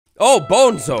Oh,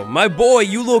 Bonzo, my boy,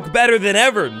 you look better than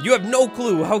ever. You have no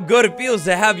clue how good it feels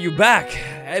to have you back.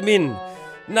 I mean,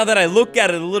 now that I look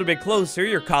at it a little bit closer,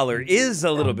 your collar is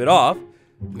a little bit off.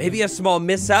 Maybe a small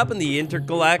mishap in the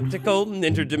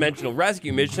interdimensional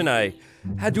rescue mission I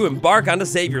had to embark on to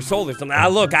save your soul or something.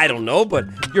 Look, I don't know, but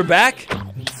you're back.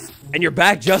 And you're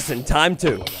back just in time,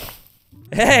 too.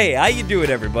 Hey, how you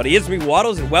doing, everybody? It's me,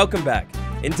 Waddles, and welcome back.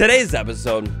 In today's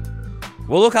episode,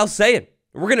 well, look, I'll say it.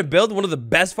 We're gonna build one of the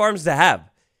best farms to have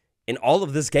in all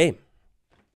of this game.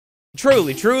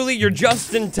 Truly, you're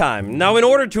just in time. Now, in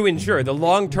order to ensure the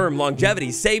long-term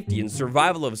longevity, safety, and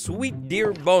survival of sweet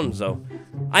dear Bonzo,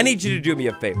 I need you to do me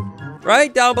a favor.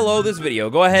 Right down below this video,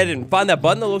 go ahead and find that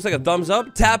button that looks like a thumbs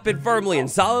up, tap it firmly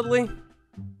and solidly,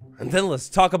 and then let's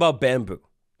talk about bamboo.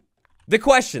 The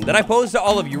question that I posed to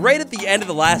all of you right at the end of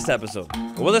the last episode,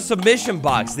 well, the submission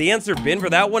box, the answer bin for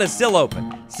that one is still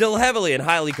open. Still heavily and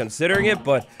highly considering it,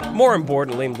 but more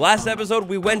importantly, last episode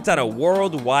we went on a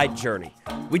worldwide journey.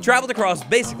 We traveled across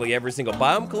basically every single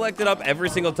biome, collected up every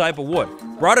single type of wood,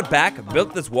 brought it back,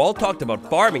 built this wall, talked about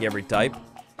farming every type,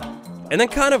 and then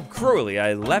kind of cruelly,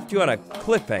 I left you on a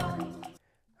cliffhanger.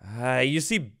 You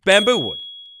see, bamboo wood.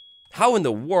 How in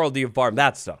the world do you farm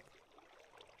that stuff?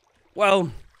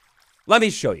 Well, let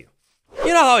me show you.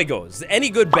 You know how it goes. Any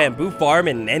good bamboo farm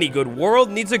in any good world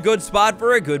needs a good spot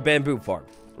for a good bamboo farm.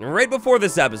 Right before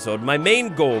this episode, my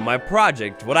main goal, my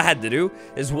project, what I had to do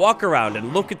is walk around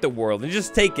and look at the world and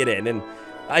just take it in. And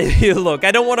look,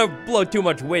 I don't want to blow too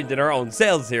much wind in our own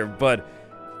sails here, but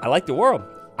I like the world.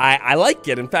 I like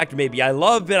it. In fact, maybe I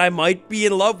love it. I might be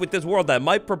in love with this world. I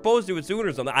might propose to it soon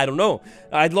or something. I don't know.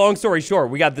 Long story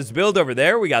short, we got this build over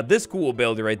there. We got this cool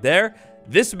build right there.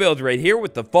 This build right here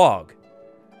with the fog.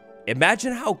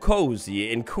 Imagine how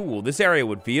cozy and cool this area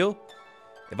would feel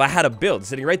if I had a build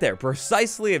sitting right there,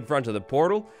 precisely in front of the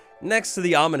portal, next to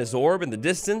the ominous orb in the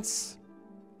distance.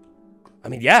 I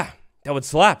mean, yeah, that would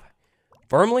slap.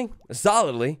 Firmly,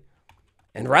 solidly,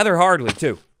 and rather hardly,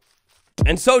 too.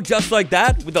 And so, just like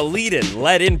that, with a lead-in,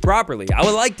 led in properly, I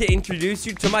would like to introduce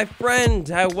you to my friend.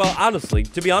 Well, honestly,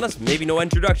 to be honest, maybe no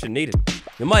introduction needed.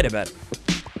 You might have bet.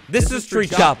 This is Street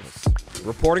Chopless,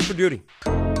 reporting for duty.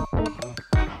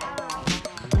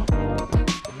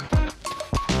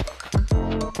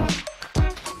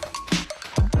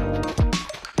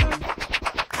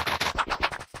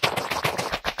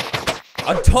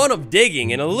 A ton of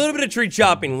digging and a little bit of tree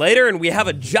chopping later, and we have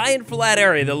a giant flat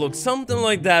area that looks something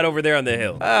like that over there on the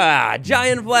hill.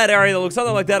 Giant flat area that looks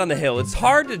something like that on the hill. It's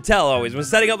hard to tell always when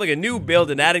setting up like a new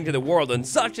build and adding to the world in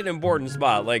such an important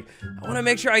spot. Like, I want to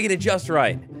make sure I get it just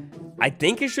right. I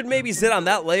think it should maybe sit on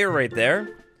that layer right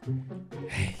there.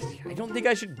 I don't think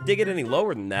I should dig it any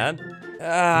lower than that.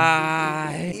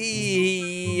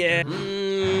 Yeah.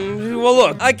 Well,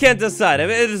 look, I can't decide. I'm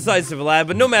an indecisive lad,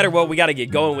 but no matter what, we gotta get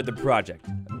going with the project.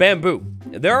 Bamboo.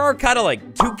 There are kind of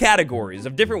like two categories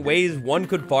of different ways one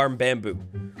could farm bamboo.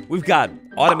 We've got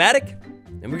automatic,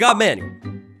 and we got manual.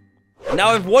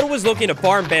 Now, if one was looking to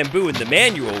farm bamboo in the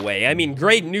manual way, I mean,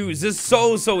 great news. This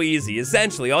is so easy.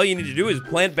 Essentially, all you need to do is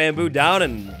plant bamboo down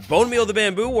and bone meal the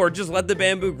bamboo, or just let the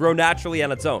bamboo grow naturally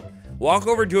on its own. Walk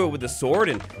over to it with a sword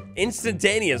and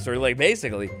instantaneous, or like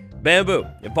basically, bamboo.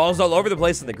 It falls all over the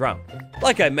place in the ground.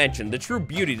 Like I mentioned, the true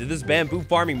beauty to this bamboo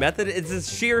farming method is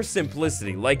its sheer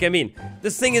simplicity. Like, I mean,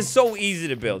 this thing is so easy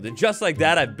to build. And just like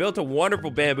that, I've built a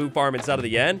wonderful bamboo farm inside of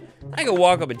the end. I can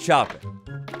walk up and chop it.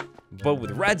 But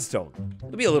with redstone,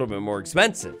 it'll be a little bit more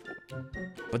expensive.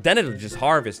 But then it'll just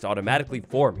harvest automatically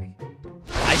for me.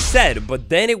 I said, but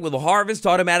then it will harvest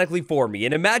automatically for me.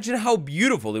 And imagine how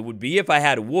beautiful it would be if I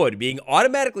had wood being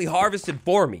automatically harvested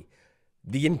for me.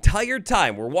 The entire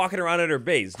time we're walking around at our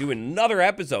base, doing another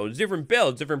episodes, different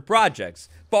builds, different projects,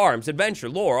 farms, adventure,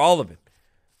 lore, all of it.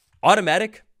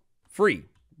 Automatic, free,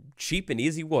 cheap and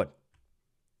easy wood.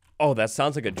 Oh, that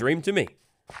sounds like a dream to me.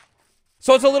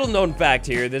 So it's a little known fact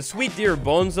here that sweet dear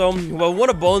Bonzo, well,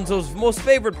 one of Bonzo's most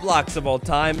favorite blocks of all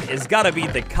time is gotta be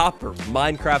the copper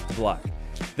Minecraft block.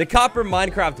 The copper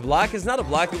Minecraft block is not a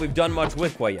block that we've done much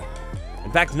with quite yet.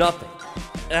 In fact, nothing.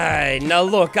 Now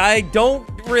look, I don't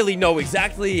really know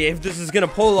exactly if this is gonna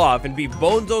pull off and be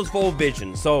Bonzo's full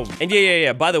vision, so, and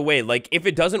yeah, by the way, like, if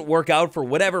it doesn't work out for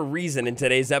whatever reason in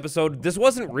today's episode, this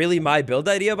wasn't really my build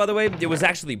idea, by the way. It was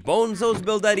actually Bonzo's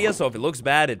build idea, so if it looks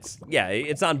bad, it's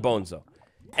on Bonzo.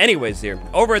 Anyways here,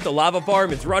 over at the lava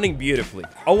farm, it's running beautifully.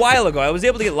 A while ago, I was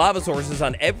able to get lava sources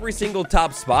on every single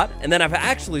top spot, and then I've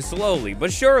actually slowly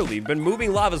but surely been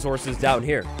moving lava sources down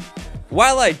here.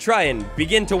 While I try and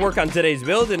begin to work on today's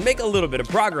build and make a little bit of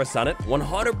progress on it,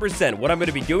 100% what I'm going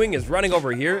to be doing is running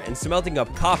over here and smelting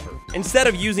up copper. Instead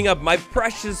of using up my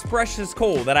precious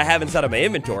coal that I have inside of my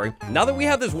inventory, now that we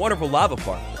have this wonderful lava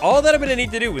farm, all that I'm going to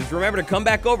need to do is remember to come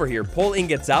back over here, pull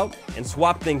ingots out, and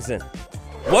swap things in.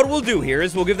 What we'll do here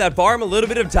is we'll give that farm a little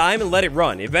bit of time and let it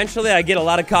run. Eventually, I get a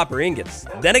lot of copper ingots.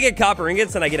 Then I get copper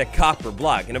ingots and I get a copper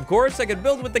block. And of course, I could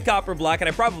build with the copper block, and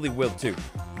I probably will too.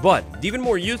 But even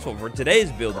more useful for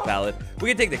today's build palette, we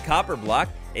can take the copper block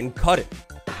and cut it.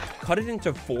 Cut it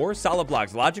into 4 solid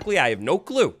blocks. Logically, I have no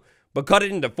clue, but cut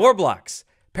it into 4 blocks.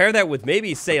 Pair that with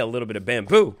maybe, say, a little bit of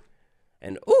bamboo.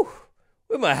 And ooh,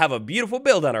 we might have a beautiful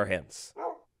build on our hands.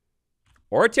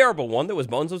 Or a terrible one that was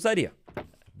Bonezo's idea.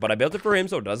 But I built it for him,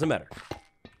 so it doesn't matter.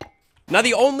 Now,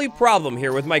 the only problem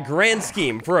here with my grand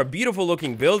scheme for a beautiful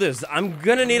looking build is I'm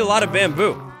gonna need a lot of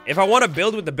bamboo. If I want to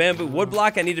build with the bamboo wood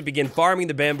block, I need to begin farming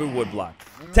the bamboo wood block.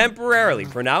 Temporarily,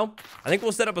 for now, I think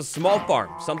we'll set up a small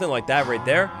farm, something like that right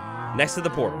there, next to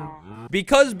the portal.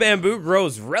 Because bamboo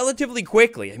grows relatively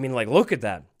quickly, I mean, like, look at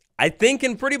that. I think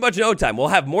in pretty much no time, we'll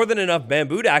have more than enough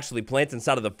bamboo to actually plant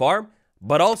inside of the farm,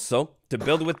 but also to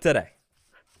build with today.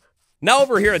 Now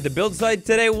over here at the build site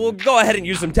today, we'll go ahead and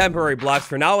use some temporary blocks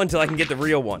for now until I can get the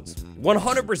real ones.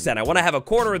 100%, I want to have a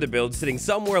corner of the build sitting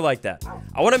somewhere like that.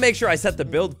 I want to make sure I set the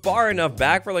build far enough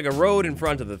back for like a road in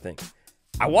front of the thing.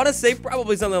 I want to say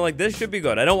probably something like this should be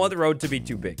good. I don't want the road to be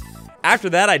too big.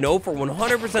 After that, I know for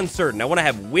 100% certain I want to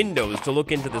have windows to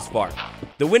look into this farm.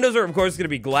 The windows are of course going to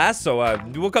be glass, so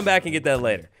we'll come back and get that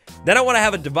later. Then I want to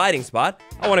have a dividing spot.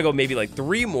 I want to go maybe like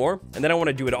 3 more, and then I want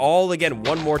to do it all again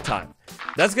one more time.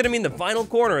 That's going to mean the final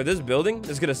corner of this building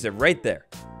is going to sit right there.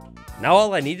 Now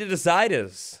all I need to decide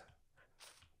is,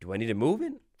 do I need to move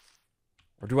it?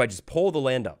 Or do I just pull the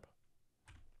land up?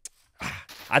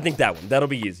 I think that one. That'll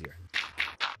be easier.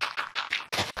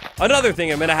 Another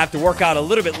thing I'm going to have to work out a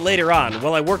little bit later on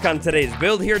while I work on today's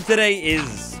build here today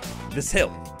is this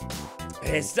hill.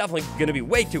 It's definitely going to be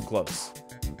way too close.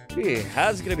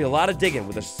 That's going to be a lot of digging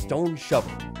with a stone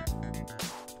shovel.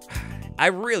 I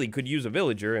really could use a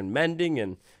villager and mending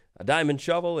and a diamond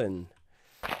shovel and...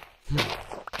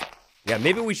 Yeah,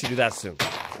 maybe we should do that soon.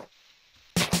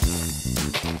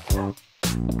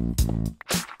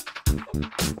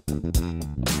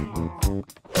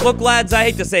 Look, lads, I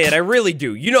hate to say it, I really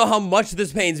do. You know how much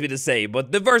this pains me to say,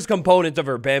 but the first component of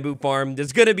our bamboo farm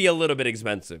is going to be a little bit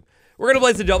expensive. We're going to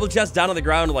place a double chest down on the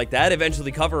ground like that,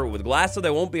 eventually cover it with glass so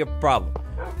that won't be a problem.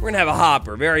 We're going to have a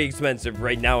hopper, very expensive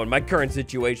right now in my current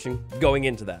situation, going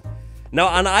into that. Now,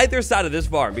 on either side of this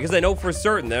farm, because I know for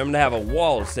certain that I'm going to have a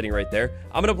wall sitting right there,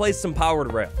 I'm going to place some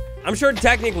powered rail. I'm sure,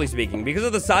 technically speaking, because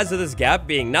of the size of this gap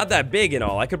being not that big and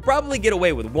all, I could probably get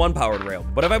away with 1 powered rail.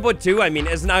 But if I put 2, I mean,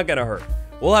 it's not going to hurt.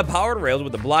 We'll have powered rails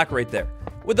with the block right there.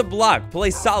 With the block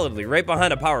placed solidly right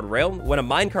behind a powered rail, when a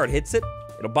minecart hits it,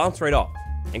 it'll bounce right off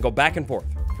and go back and forth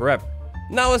forever.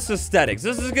 Now it's aesthetics.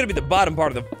 This is going to be the bottom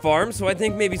part of the farm, so I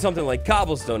think maybe something like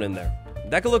cobblestone in there.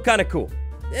 That could look kind of cool.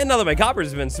 And now that my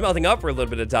copper's been smelting up for a little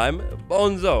bit of time,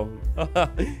 Bonzo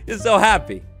is so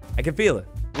happy. I can feel it.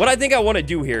 What I think I want to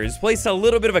do here is place a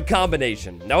little bit of a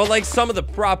combination. Now I like some of the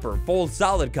proper full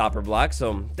solid copper blocks,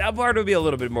 so that part will be a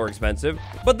little bit more expensive.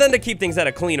 But then to keep things at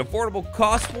a clean, affordable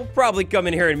cost, we'll probably come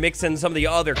in here and mix in some of the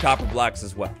other copper blocks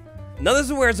as well. Now this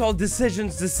is where it's all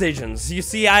decisions. You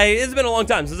see, it's been a long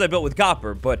time since I built with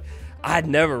copper, but I'd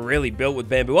never really built with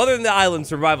bamboo. Other than the Island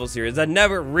Survival series, I'd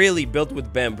never really built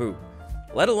with bamboo.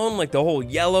 Let alone like the whole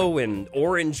yellow and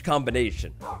orange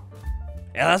combination.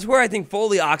 Yeah, that's where I think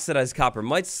fully oxidized copper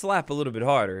might slap a little bit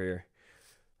harder here.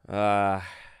 But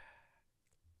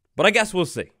I guess we'll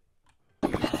see.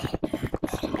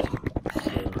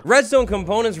 Redstone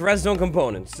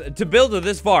components. To build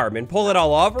this farm and pull it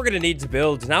all off, we're gonna need to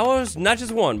build now not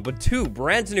just 1, but 2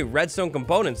 brand new redstone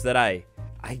components that I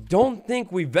don't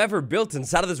think we've ever built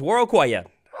inside of this world quite yet.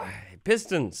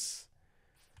 Pistons.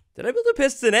 Did I build a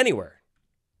piston anywhere?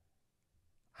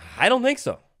 I don't think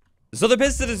so. So the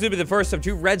piston is going to be the first of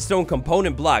 2 redstone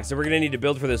component blocks that we're going to need to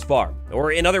build for this farm.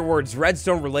 Or in other words,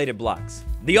 redstone related blocks.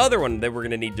 The other one that we're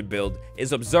going to need to build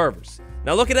is observers.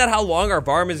 Now looking at how long our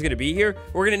farm is going to be here,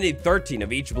 we're going to need 13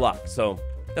 of each block. So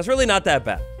that's really not that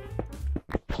bad.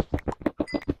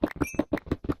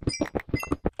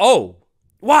 Oh,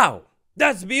 wow.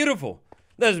 That's beautiful.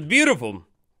 That's beautiful.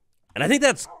 And I think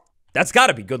that's got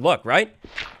to be good luck, right?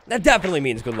 That definitely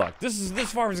means good luck. This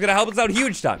farm is going to help us out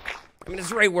huge time. I mean,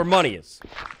 it's right where money is.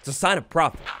 It's a sign of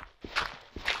profit.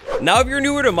 Now, if you're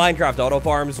newer to Minecraft auto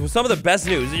farms, some of the best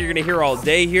news that you're going to hear all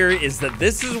day here is that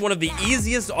this is one of the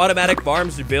easiest automatic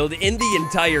farms to build in the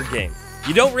entire game.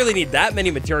 You don't really need that many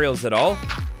materials at all.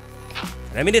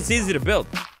 I mean, it's easy to build.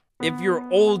 If you're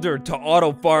older to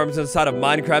auto farms inside of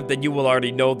Minecraft, then you will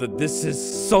already know that this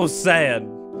is so sad.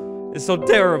 It's so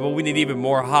terrible. We need even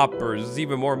more hoppers,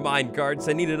 even more mine carts.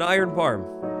 I need an iron farm.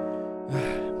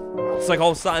 It's like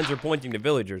all signs are pointing to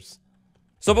villagers.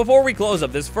 So before we close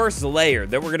up this first layer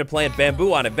that we're going to plant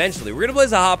bamboo on eventually, we're going to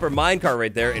place a hopper minecart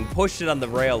right there and push it on the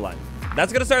rail line.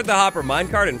 That's going to start the hopper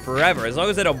minecart, and forever, as long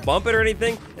as I don't bump it or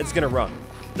anything, it's going to run.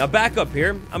 Now back up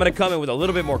here, I'm going to come in with a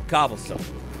little bit more cobblestone.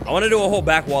 I want to do a whole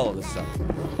back wall of this stuff.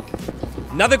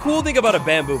 Now the cool thing about a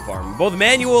bamboo farm, both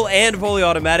manual and fully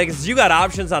automatic, is you got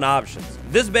options on options.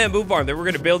 This bamboo farm that we're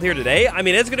going to build here today, I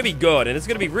mean, it's going to be good, and it's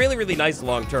going to be really, really nice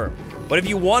long term. But if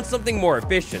you want something more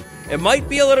efficient, it might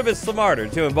be a little bit smarter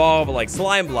to involve like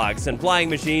slime blocks and flying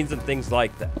machines and things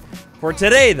like that. For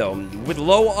today though, with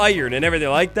low iron and everything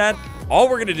like that, all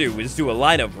we're gonna do is do a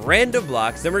line of random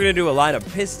blocks, then we're gonna do a line of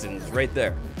pistons right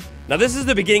there. Now this is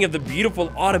the beginning of the beautiful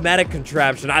automatic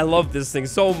contraption. I love this thing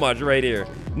so much right here.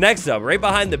 Next up, right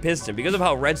behind the piston, because of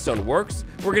how redstone works,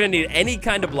 we're gonna need any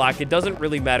kind of block. It doesn't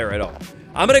really matter at all.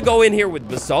 I'm gonna go in here with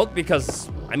basalt because,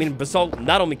 I mean, basalt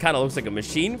not only kind of looks like a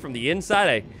machine from the inside,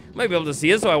 I might be able to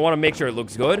see it, so I want to make sure it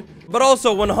looks good. But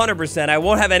also 100%, I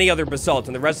won't have any other basalt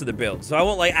in the rest of the build, so I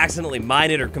won't like accidentally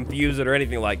mine it or confuse it or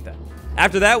anything like that.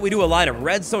 After that, we do a line of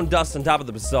redstone dust on top of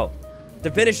the basalt.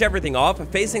 To finish everything off,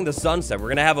 facing the sunset, we're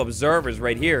gonna have observers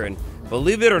right here, and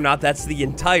believe it or not, that's the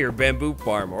entire bamboo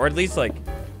farm, or at least like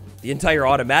the entire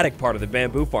automatic part of the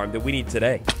bamboo farm that we need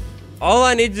today. All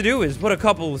I need to do is put a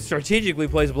couple strategically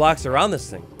placed blocks around this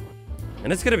thing,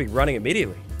 and it's gonna be running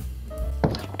immediately.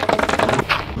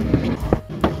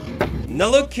 Now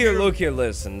look here,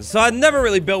 listen. So I've never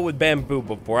really built with bamboo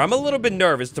before. I'm a little bit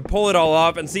nervous to pull it all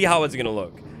off and see how it's gonna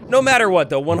look. No matter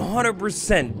what though,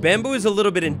 100%, bamboo is a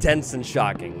little bit intense and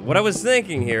shocking. What I was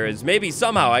thinking here is maybe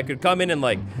somehow I could come in and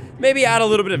like, maybe add a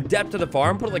little bit of depth to the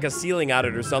farm, put like a ceiling at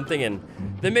it or something, and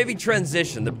then maybe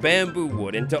transition the bamboo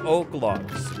wood into oak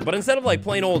logs. But instead of like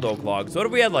plain old oak logs, what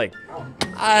if we had like,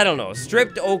 I don't know,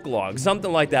 stripped oak logs,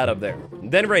 something like that up there.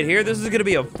 And then right here, this is gonna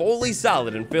be a fully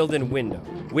solid and filled in window.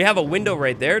 We have a window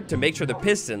right there to make sure the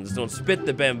pistons don't spit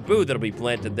the bamboo that'll be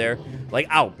planted there, like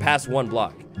out past one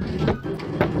block.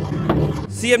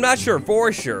 See, I'm not sure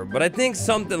for sure, but I think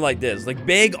something like this, like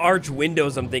big arch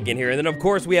windows I'm thinking here, and then of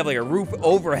course we have like a roof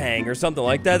overhang or something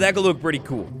like that. That could look pretty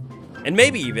cool. And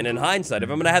maybe even in hindsight, if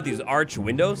I'm gonna have these arch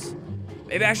windows,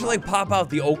 maybe I should like pop out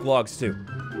the oak logs too.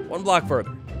 One block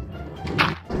further.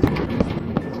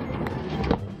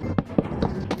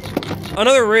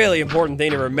 Another really important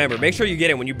thing to remember, make sure you get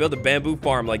it when you build a bamboo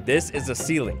farm like this, is a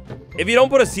ceiling. If you don't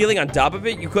put a ceiling on top of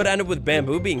it, you could end up with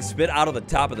bamboo being spit out of the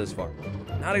top of this farm.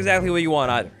 Not exactly what you want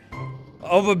either.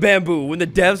 Oh, but bamboo, when the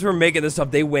devs were making this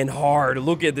up, they went hard.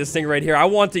 Look at this thing right here. I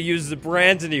want to use the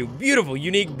brand new, beautiful,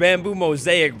 unique bamboo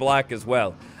mosaic block as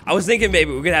well. I was thinking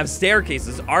maybe we could have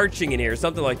staircases arching in here,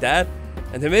 something like that.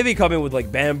 And then maybe come in with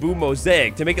like bamboo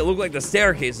mosaic to make it look like the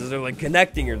staircases are like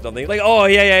connecting or something. Like, oh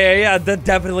yeah, that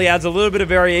definitely adds a little bit of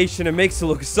variation and makes it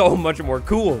look so much more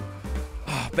cool.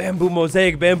 Oh, bamboo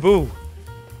mosaic, bamboo.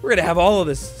 We're gonna have all of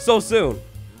this so soon.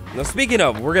 Now speaking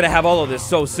of, we're gonna have all of this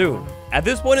so soon. At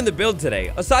this point in the build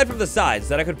today, aside from the sides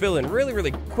that I could fill in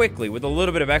really quickly with a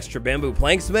little bit of extra bamboo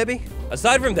planks maybe,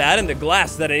 aside from that and the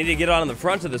glass that I need to get on the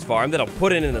front of this farm that I'll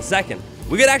put in a second,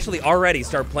 we could actually already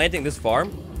start planting this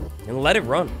farm and let it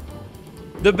run.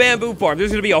 The bamboo farm,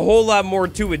 there's gonna be a whole lot more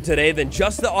to it today than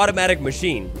just the automatic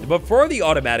machine. But for the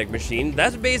automatic machine,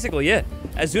 that's basically it.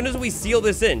 As soon as we seal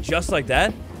this in, just like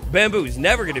that, bamboo's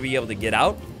never gonna be able to get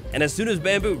out. And as soon as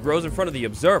bamboo grows in front of the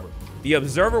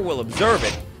observer will observe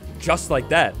it just like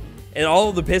that. And all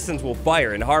of the pistons will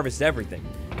fire and harvest everything.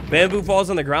 Bamboo falls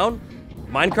on the ground,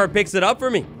 minecart picks it up for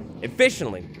me,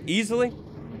 efficiently, easily,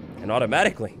 and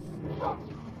automatically.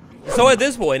 So at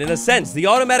this point, in a sense, the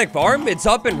automatic farm, it's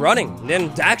up and running.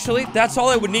 And actually, that's all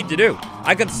I would need to do.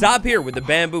 I could stop here with the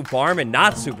bamboo farm and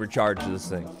not supercharge this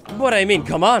thing. But I mean,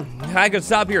 come on. I could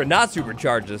stop here and not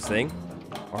supercharge this thing.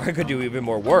 Or I could do even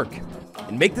more work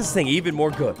and make this thing even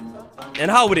more good. And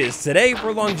how it is today,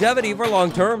 for longevity, for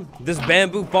long term, this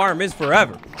bamboo farm is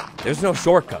forever. There's no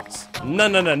shortcuts.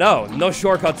 No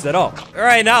shortcuts at all. All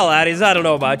right now, laddies, I don't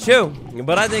know about you,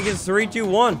 but I think it's 3, 2,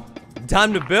 1.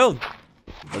 Time to build.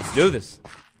 Let's do this.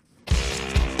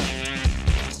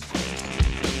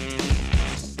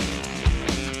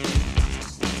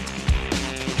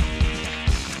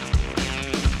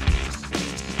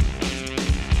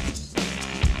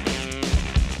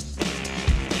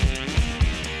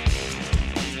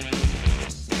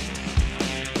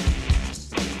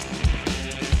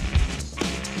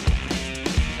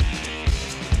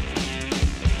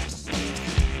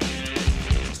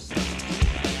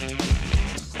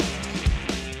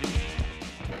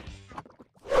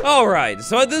 Alright,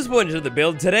 so at this point of the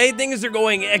build, today things are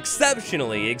going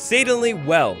exceedingly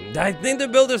well. I think the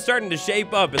build is starting to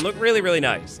shape up and look really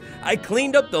nice. I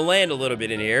cleaned up the land a little bit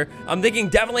in here. I'm thinking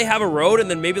definitely have a road and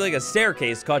then maybe like a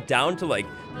staircase cut down to like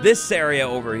this area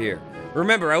over here.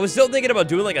 Remember, I was still thinking about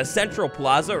doing like a central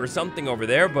plaza or something over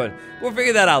there, but we'll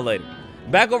figure that out later.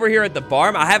 Back over here at the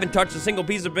farm, I haven't touched a single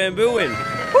piece of bamboo and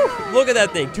whew, look at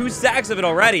that thing, 2 stacks of it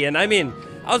already, and I mean,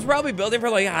 I was probably building for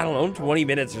like, I don't know, 20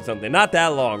 minutes or something. Not that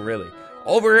long, really.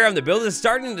 Over here on the build is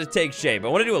starting to take shape. I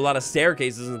want to do a lot of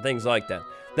staircases and things like that.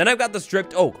 Then I've got the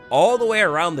stripped oak all the way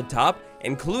around the top,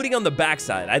 including on the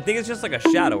backside. I think it's just like a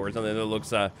shadow or something that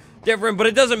looks different, but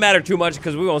it doesn't matter too much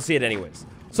because we won't see it anyways.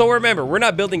 So remember, we're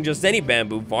not building just any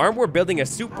bamboo farm. We're building a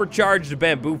supercharged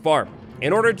bamboo farm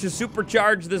in order to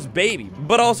supercharge this baby,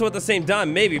 but also at the same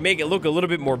time, maybe make it look a little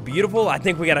bit more beautiful. I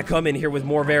think we gotta come in here with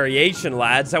more variation,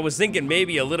 lads. I was thinking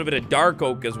maybe a little bit of dark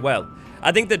oak as well.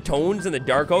 I think the tones in the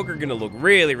dark oak are gonna look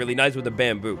really nice with the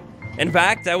bamboo. In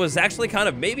fact, I was actually kind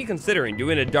of maybe considering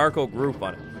doing a dark oak roof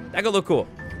on it. That could look cool.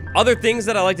 Other things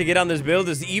that I like to get on this build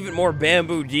is even more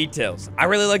bamboo details. I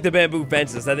really like the bamboo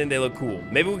fences. I think they look cool.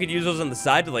 Maybe we could use those on the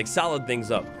side to like solid things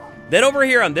up. Then over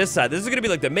here on this side, this is gonna be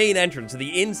like the main entrance to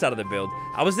the inside of the build.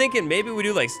 I was thinking maybe we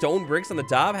do like stone bricks on the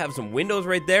top, have some windows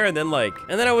right there, and then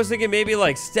I was thinking maybe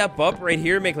like step up right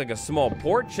here, make like a small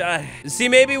porch. See,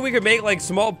 maybe we could make like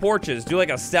small porches, do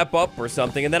like a step up or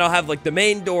something, and then I'll have like the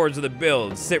main doors of the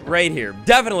build sit right here.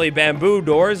 Definitely bamboo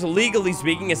doors. Legally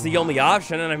speaking, it's the only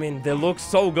option, and I mean, they look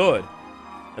so good.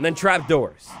 And then trap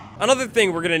doors. Another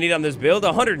thing we're gonna need on this build,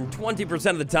 120%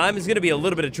 of the time, is gonna be a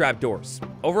little bit of trap doors.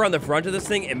 Over on the front of this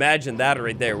thing, imagine that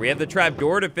right there. We have the trap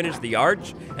door to finish the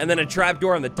arch, and then a trap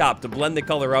door on the top to blend the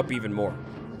color up even more.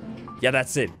 Yeah,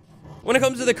 that's it. When it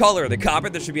comes to the color of the copper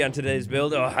that should be on today's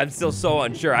build, I'm still so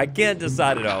unsure. I can't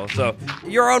decide at all. So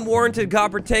your unwarranted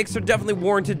copper takes are definitely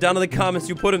warranted. Down in the comments,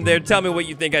 you put them there. Tell me what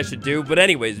you think I should do. But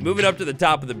anyways, moving up to the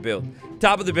top of the build.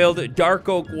 Top of the build, dark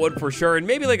oak wood for sure, and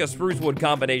maybe like a spruce wood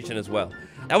combination as well.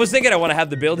 I was thinking I want to have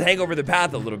the build hang over the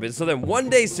path a little bit, so then one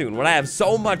day soon, when I have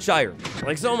so much iron,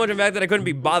 like so much in fact that I couldn't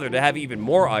be bothered to have even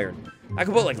more iron, I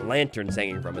could put like lanterns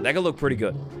hanging from it. That could look pretty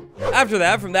good. After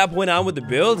that, from that point on with the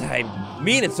build, I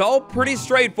mean, it's all pretty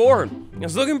straightforward.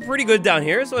 It's looking pretty good down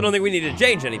here, so I don't think we need to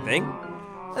change anything.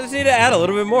 I just need to add a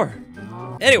little bit more.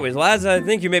 Anyways, lads, I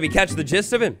think you maybe catch the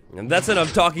gist of it. And that's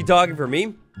enough talking for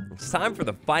me. It's time for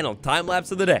the final time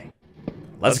lapse of the day.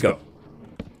 Let's go.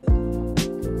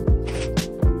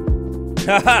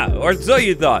 Haha, or so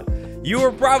you thought. You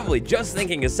were probably just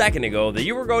thinking a second ago that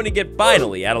you were going to get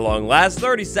finally, at a long last,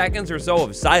 30 seconds or so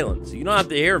of silence. You don't have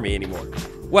to hear me anymore.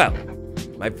 Well,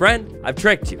 my friend, I've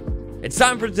tricked you. It's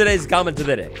time for today's comment of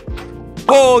the day.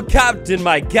 Oh, Captain,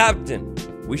 my Captain.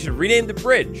 We should rename the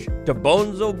bridge to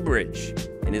Bamboozled Bridge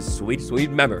in his sweet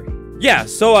memory. Yeah,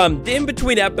 so in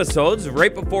between episodes,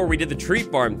 right before we did the tree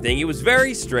farm thing, it was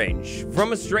very strange.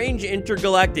 From a strange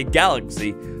intergalactic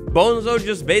galaxy, Bonzo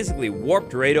just basically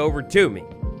warped right over to me.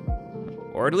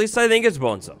 Or at least I think it's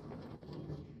Bonzo.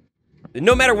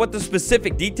 No matter what the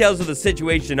specific details of the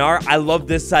situation are, I love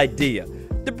this idea.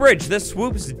 The bridge that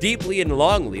swoops deeply and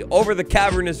longly over the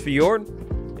cavernous fjord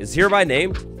is hereby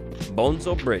named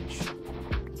Bonzo Bridge.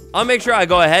 I'll make sure I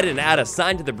go ahead and add a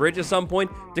sign to the bridge at some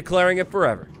point, declaring it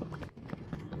forever.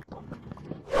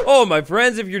 Oh, my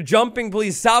friends, if you're jumping,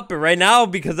 please stop it right now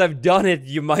because I've done it.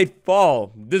 You might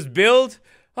fall. This build?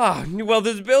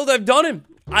 This build, I've done it.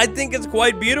 I think it's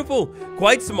quite beautiful,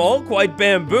 quite small, quite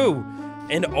bamboo.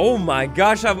 And oh my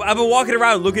gosh, I've been walking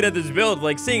around looking at this build,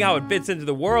 like seeing how it fits into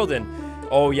the world. And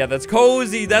oh yeah, that's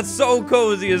cozy. That's so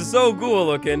cozy. It's so cool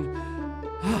looking.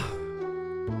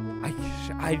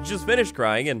 I just finished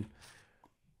crying and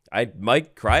I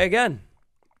might cry again.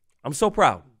 I'm so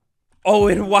proud. Oh,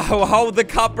 and wow, how the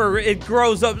copper, it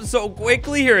grows up so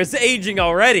quickly here. It's aging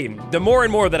already. The more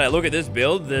and more that I look at this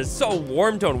build, the so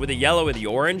warm tone with the yellow and the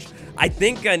orange, I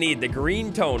think I need the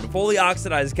green tone, fully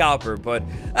oxidized copper, but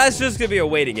that's just gonna be a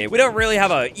waiting game. We don't really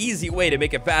have an easy way to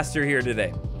make it faster here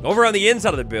today. Over on the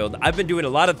inside of the build, I've been doing a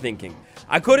lot of thinking.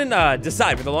 I couldn't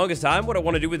decide for the longest time what I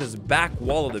want to do with this back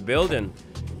wall of the build, and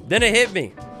then it hit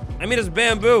me. I mean, it's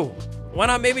bamboo. Why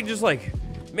not maybe just like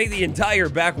make the entire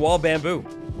back wall bamboo?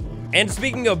 And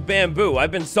speaking of bamboo,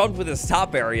 I've been stumped with this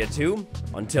top area too,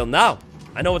 until now.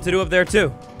 I know what to do up there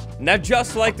too. Now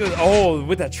just like the,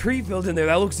 with that tree built in there,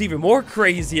 that looks even more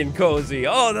crazy and cozy.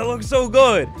 Oh, that looks so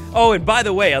good. Oh, and by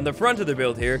the way, on the front of the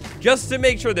build here, just to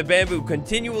make sure the bamboo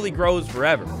continually grows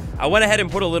forever, I went ahead and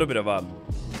put a little bit of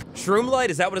shroom light,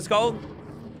 is that what it's called?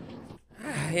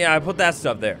 Yeah, I put that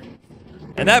stuff there.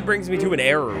 And that brings me to an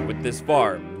error with this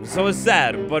farm. So it's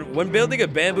sad, but when building a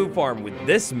bamboo farm with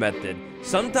this method,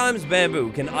 sometimes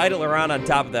bamboo can idle around on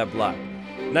top of that block.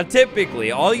 Now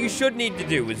typically, all you should need to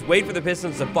do is wait for the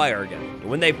pistons to fire again.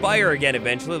 When they fire again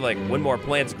eventually, like when more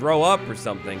plants grow up or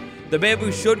something, the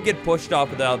bamboo should get pushed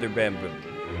off of the other bamboo.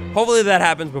 Hopefully that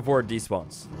happens before it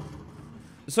despawns.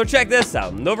 So check this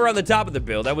out. Over on the top of the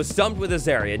build, I was stumped with this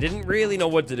area. Didn't really know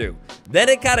what to do. Then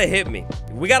it kind of hit me.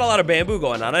 We got a lot of bamboo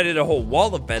going on. I did a whole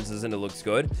wall of fences and it looks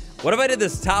good. What if I did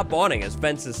this top awning as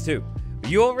fences too?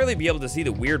 You won't really be able to see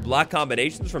the weird block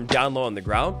combinations from down low on the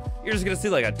ground. You're just going to see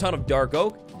like a ton of dark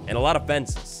oak and a lot of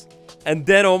fences. And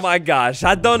then, oh my gosh,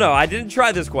 I don't know. I didn't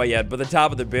try this quite yet, but the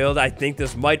top of the build, I think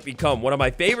this might become one of my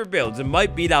favorite builds. It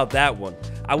might beat out that one.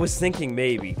 I was thinking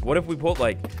maybe, what if we put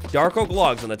like dark oak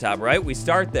logs on the top, right? We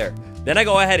start there. Then I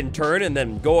go ahead and turn and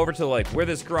then go over to like where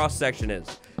this cross section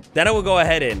is. Then I will go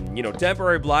ahead and,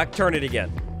 temporary block, turn it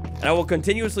again. And I will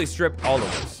continuously strip all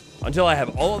of this until I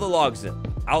have all of the logs in,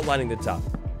 outlining the top.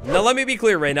 Now let me be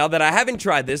clear right now that I haven't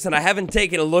tried this and I haven't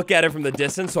taken a look at it from the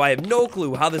distance, so I have no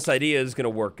clue how this idea is going to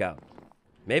work out.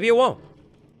 Maybe it won't.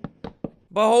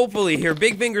 But hopefully here,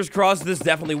 big fingers crossed, this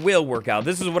definitely will work out.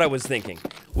 This is what I was thinking.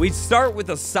 We start with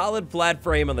a solid flat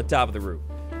frame on the top of the roof.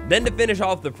 Then to finish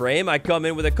off the frame, I come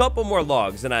in with a couple more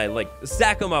logs and I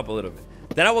stack them up a little bit.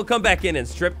 Then I will come back in and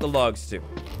strip the logs too.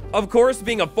 Of course,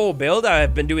 being a full build, I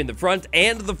have been doing the front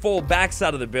and the full back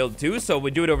side of the build too, so we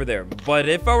do it over there. But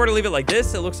if I were to leave it like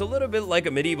this, it looks a little bit like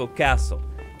a medieval castle.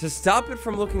 To stop it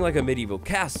from looking like a medieval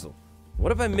castle,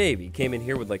 what if I maybe came in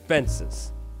here with like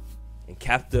fences and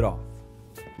capped it off?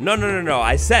 No.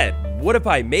 I said, what if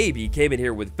I maybe came in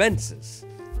here with fences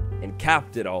and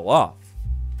capped it all off?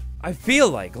 I feel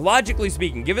like, logically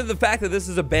speaking, given the fact that this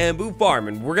is a bamboo farm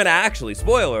and we're gonna actually,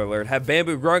 spoiler alert, have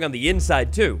bamboo growing on the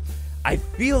inside too, I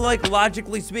feel like,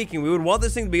 logically speaking, we would want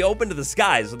this thing to be open to the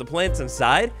skies with the plants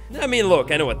inside. I mean,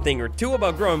 look, I know a thing or two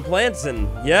about growing plants and,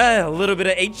 yeah, a little bit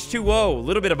of H2O, a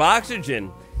little bit of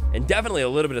oxygen, and definitely a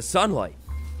little bit of sunlight.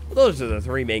 Those are the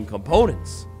three main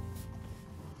components.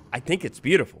 I think it's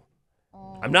beautiful.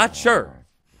 I'm not sure,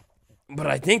 but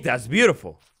I think that's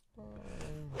beautiful.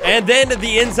 And then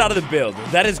the inside of the build.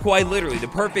 That is quite literally the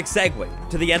perfect segue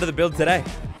to the end of the build today.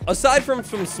 Aside from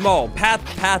some small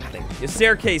pathing, a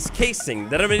staircase casing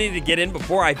that I'm gonna need to get in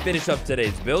before I finish up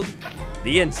today's build,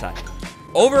 the inside.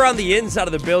 Over on the inside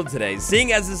of the build today,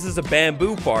 seeing as this is a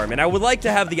bamboo farm and I would like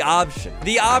to have the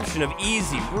option of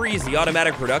easy, breezy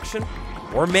automatic production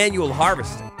or manual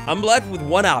harvesting, I'm left with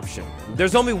one option.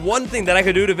 There's only one thing that I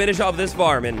could do to finish off this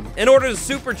farm, and in order to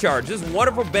supercharge this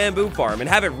wonderful bamboo farm and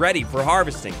have it ready for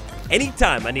harvesting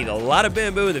anytime I need a lot of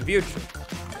bamboo in the future,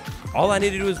 all I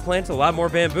need to do is plant a lot more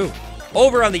bamboo.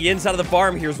 Over on the inside of the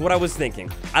farm, here's what I was thinking.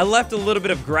 I left a little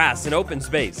bit of grass and open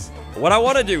space. What I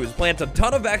want to do is plant a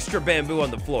ton of extra bamboo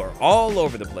on the floor, all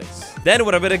over the place. Then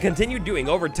what I'm going to continue doing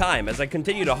over time as I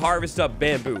continue to harvest up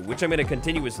bamboo, which I'm going to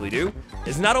continuously do,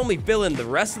 is not only fill in the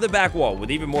rest of the back wall with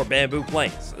even more bamboo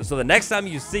planks, so the next time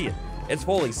you see it, it's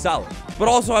fully solid. But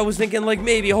also I was thinking like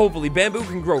maybe, hopefully, bamboo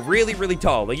can grow really, really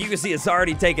tall. Like you can see it's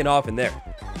already taken off in there.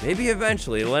 Maybe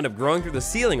eventually it'll end up growing through the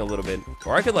ceiling a little bit,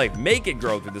 or I could like make it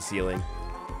grow through the ceiling.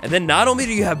 And then not only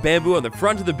do you have bamboo on the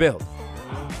front of the build,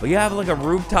 but you have like a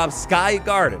rooftop sky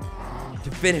garden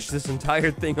to finish this entire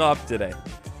thing off today.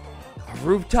 A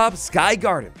rooftop sky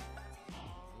garden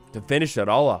to finish it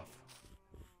all off.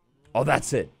 Oh,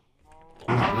 that's it.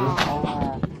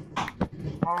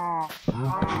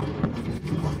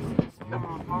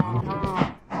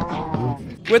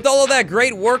 With all of that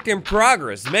great work in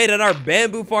progress made at our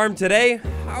bamboo farm today,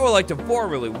 I would like to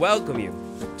formally welcome you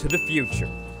to the future.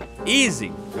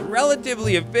 Easy,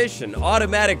 relatively efficient,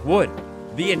 automatic wood.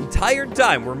 The entire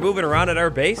time we're moving around at our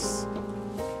base,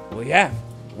 well, yeah,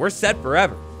 we're set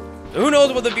forever. Who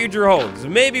knows what the future holds?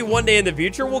 Maybe one day in the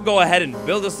future, we'll go ahead and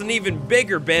build us an even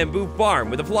bigger bamboo farm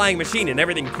with a flying machine and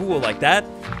everything cool like that.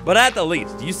 But at the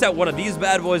least, you set one of these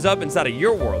bad boys up inside of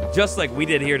your world, just like we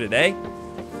did here today.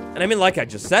 And I mean, like I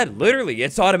just said, literally,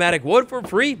 it's automatic wood for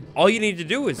free. All you need to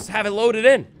do is have it loaded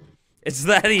in. It's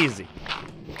that easy.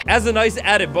 As a nice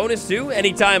added bonus too,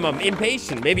 anytime I'm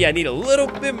impatient, maybe I need a little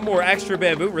bit more extra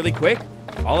bamboo really quick,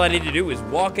 all I need to do is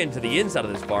walk into the inside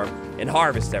of this farm and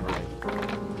harvest everything.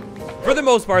 For the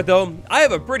most part though, I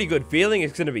have a pretty good feeling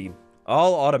it's gonna be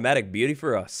all automatic beauty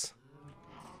for us.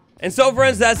 And so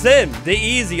friends, that's it, the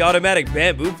easy automatic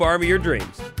bamboo farm of your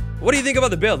dreams. What do you think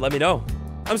about the build? Let me know.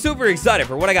 I'm super excited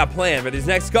for what I got planned for these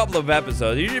next couple of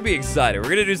episodes. You should be excited. We're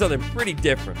gonna do something pretty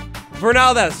different. For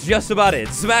now, that's just about it.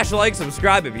 Smash a like,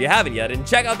 subscribe if you haven't yet, and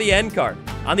check out the end card.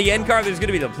 On the end card, there's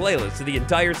gonna be the playlist of the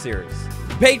entire series.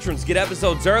 Patrons get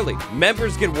episodes early,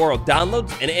 members get world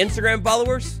downloads, and Instagram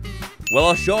followers, well,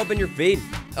 I'll show up in your feed.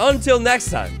 Until next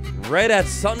time, right at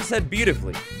sunset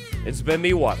beautifully, it's been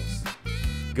me, Waters.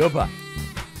 Goodbye.